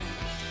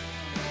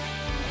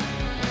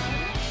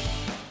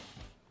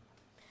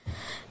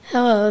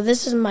Hello,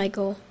 this is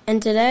Michael,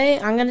 and today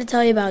I'm going to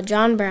tell you about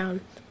John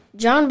Brown.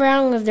 John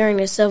Brown lived during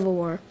the Civil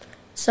War.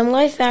 Some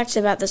life facts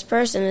about this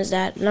person is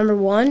that, number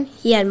 1,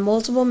 he had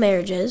multiple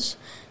marriages.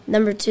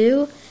 Number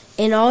 2,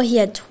 in all he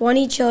had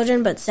 20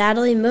 children, but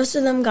sadly most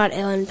of them got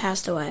ill and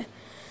passed away.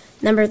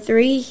 Number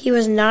 3, he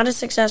was not a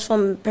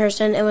successful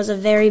person and was a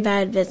very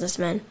bad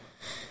businessman.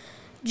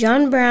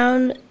 John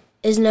Brown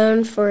is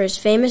known for his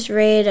famous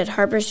raid at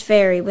Harper's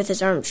Ferry with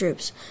his armed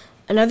troops.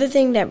 Another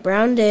thing that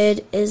Brown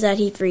did is that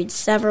he freed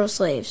several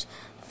slaves.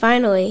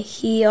 Finally,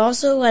 he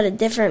also led a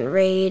different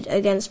raid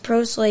against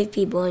pro-slave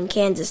people in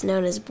Kansas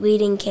known as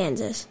Bleeding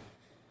Kansas.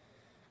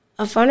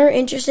 A fun or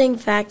interesting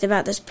fact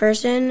about this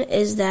person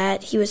is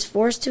that he was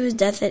forced to his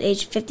death at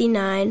age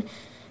 59,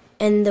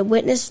 and the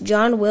witness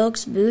John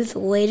Wilkes Booth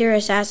later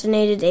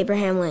assassinated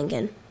Abraham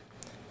Lincoln.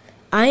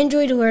 I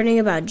enjoyed learning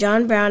about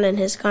John Brown and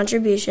his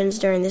contributions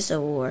during the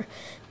Civil War.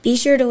 Be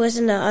sure to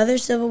listen to other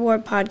Civil War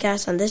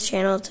podcasts on this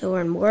channel to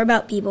learn more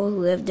about people who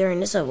lived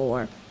during the Civil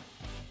War.